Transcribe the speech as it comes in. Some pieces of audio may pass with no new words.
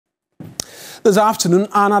This afternoon,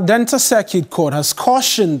 an Adenta Circuit Court has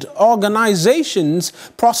cautioned organizations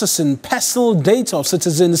processing personal data of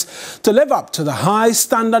citizens to live up to the high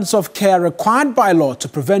standards of care required by law to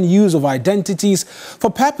prevent use of identities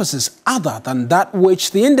for purposes other than that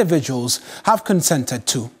which the individuals have consented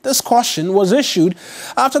to. This caution was issued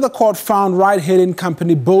after the court found ride-hailing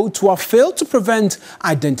company Bolt to have failed to prevent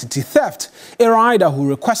identity theft. A rider who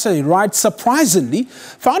requested a ride surprisingly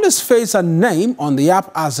found his face and name on the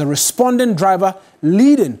app as a responding driver,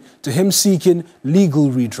 leading to him seeking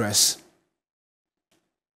legal redress.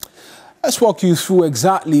 Let's walk you through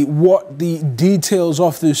exactly what the details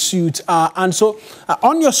of the suit are. And so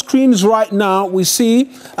on your screens right now, we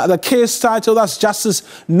see the case title, that's Justice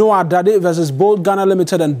Noah Adade versus Bolt Ghana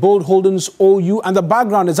Limited and Bolt Holdings OU. And the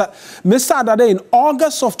background is that Mr. Adade in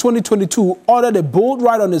August of 2022 ordered a Bolt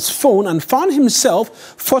ride on his phone and found himself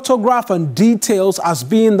photographed and details as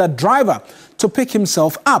being the driver to pick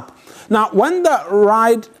himself up. Now, when the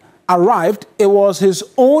ride arrived, it was his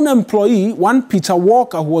own employee, one Peter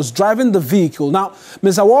Walker, who was driving the vehicle. Now,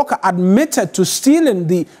 Mr. Walker admitted to stealing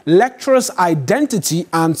the lecturer's identity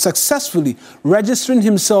and successfully registering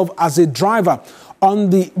himself as a driver on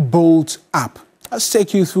the Bolt app. Let's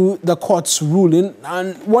take you through the court's ruling.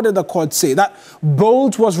 And what did the court say? That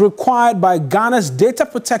Bolt was required by Ghana's Data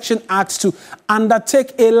Protection Act to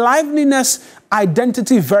undertake a liveness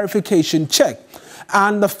identity verification check.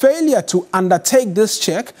 And the failure to undertake this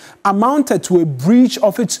check amounted to a breach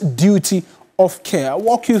of its duty of care. I'll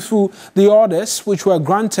walk you through the orders which were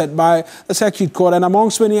granted by the Circuit Court, and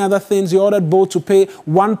amongst many other things, they ordered Bolt to pay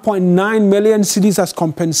 1.9 million cedis as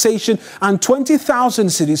compensation and 20,000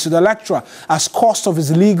 cedis to the lecturer as cost of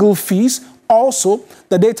his legal fees. Also,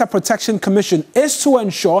 the Data Protection Commission is to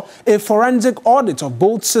ensure a forensic audit of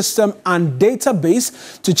Bolt system and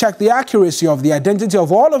database to check the accuracy of the identity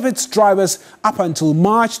of all of its drivers up until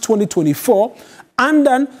March 2024. And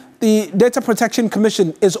then the Data Protection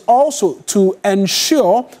Commission is also to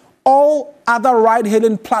ensure all other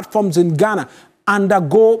ride-hailing platforms in Ghana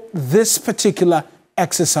undergo this particular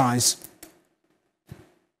exercise.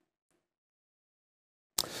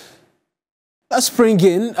 Let's bring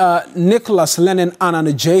in Nicholas Lennon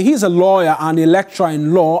Ananajay. He's a lawyer and a lecturer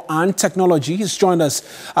in law and technology. He's joined us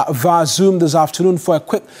via Zoom this afternoon for a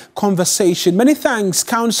quick conversation. Many thanks,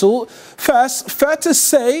 counsel. First, fair to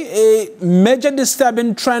say a major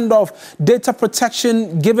disturbing trend of data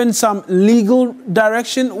protection given some legal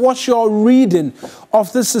direction. What's your reading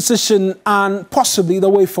of this decision and possibly the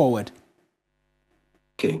way forward?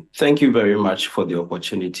 Okay, thank you very much for the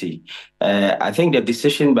opportunity. I think the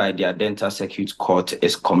decision by the Adenta Circuit Court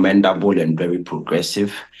is commendable and very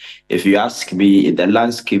progressive. If you ask me, in the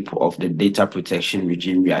landscape of the data protection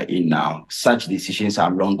regime we are in now, such decisions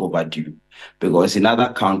are long overdue, because in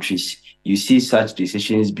other countries, you see such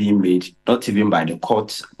decisions being made, not even by the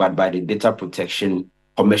courts, but by the data protection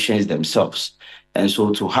commissions themselves. And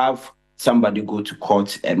so to have somebody go to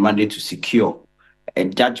court and mandate to secure a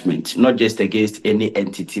judgment, not just against any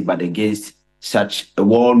entity, but against such a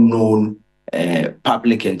well-known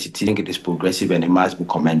public entity, I think it is progressive and it must be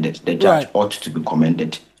commended. The judge ought to be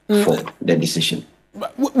commended for the decision.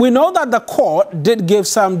 We know that the court did give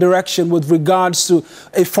some direction with regards to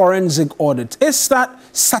a forensic audit. Is that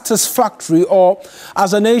satisfactory, or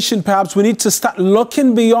as a nation, perhaps we need to start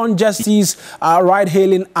looking beyond just these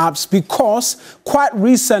ride-hailing apps? Because quite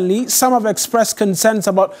recently, some have expressed concerns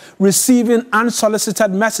about receiving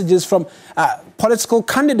unsolicited messages from political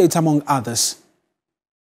candidates, among others.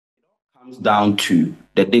 It comes down to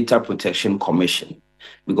the Data Protection Commission,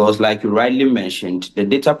 because like you rightly mentioned, the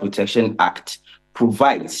Data Protection Act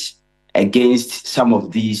provides against some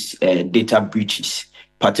of these data breaches,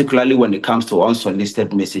 particularly when it comes to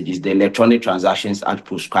unsolicited messages. The Electronic Transactions Act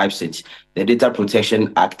prescribes it. The Data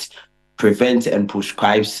Protection Act prevents and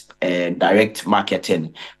prescribes direct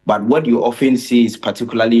marketing. But what you often see is,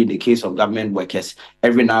 particularly in the case of government workers,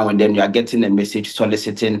 every now and then you are getting a message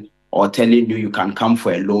soliciting or telling you can come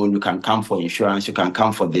for a loan, you can come for insurance, you can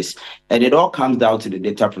come for this. And it all comes down to the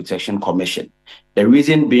Data Protection Commission. The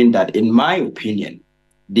reason being that, in my opinion,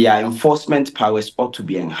 their enforcement powers ought to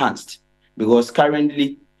be enhanced, because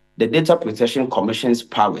currently the Data Protection Commission's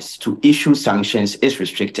powers to issue sanctions is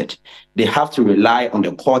restricted. They have to rely on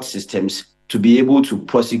the court systems to be able to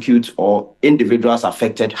prosecute, or individuals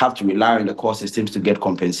affected have to rely on the court systems to get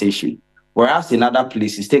compensation. Whereas in other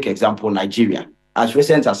places, take example, Nigeria. As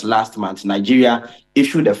recent as last month, Nigeria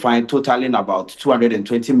issued a fine totaling about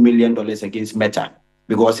 $220 million against Meta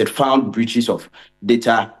because it found breaches of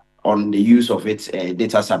data on the use of its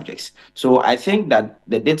data subjects. So I think that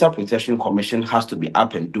the Data Protection Commission has to be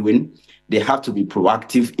up and doing. they have to be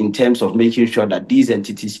proactive in terms of making sure that these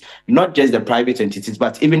entities, not just the private entities,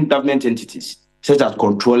 but even government entities, such as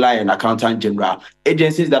Controller and Accountant General,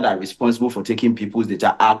 agencies that are responsible for taking people's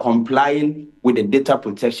data, are complying with the data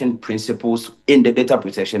protection principles in the Data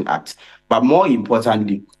Protection Act. But more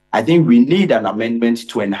importantly, I think we need an amendment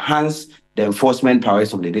to enhance the enforcement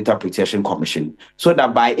powers of the Data Protection Commission, so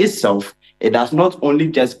that by itself, it does not only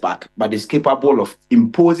just back, but is capable of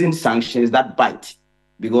imposing sanctions that bite.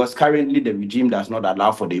 Because currently the regime does not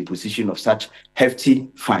allow for the imposition of such hefty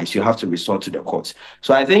fines. You have to resort to the courts.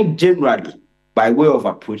 So I think generally, by way of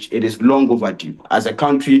approach, it is long overdue. As a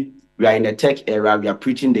country, we are in a tech era, we are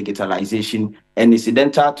preaching digitalization, and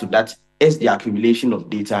incidental to that is the accumulation of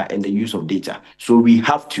data and the use of data. So we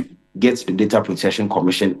have to get the Data Protection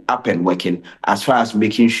Commission up and working as far as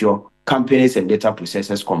making sure companies and data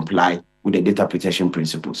processors comply with the data protection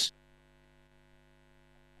principles.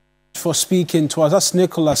 For speaking to us. That's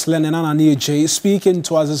Nicholas Lennon and J speaking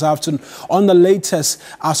to us this afternoon on the latest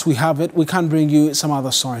as we have it. We can bring you some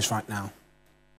other stories right now.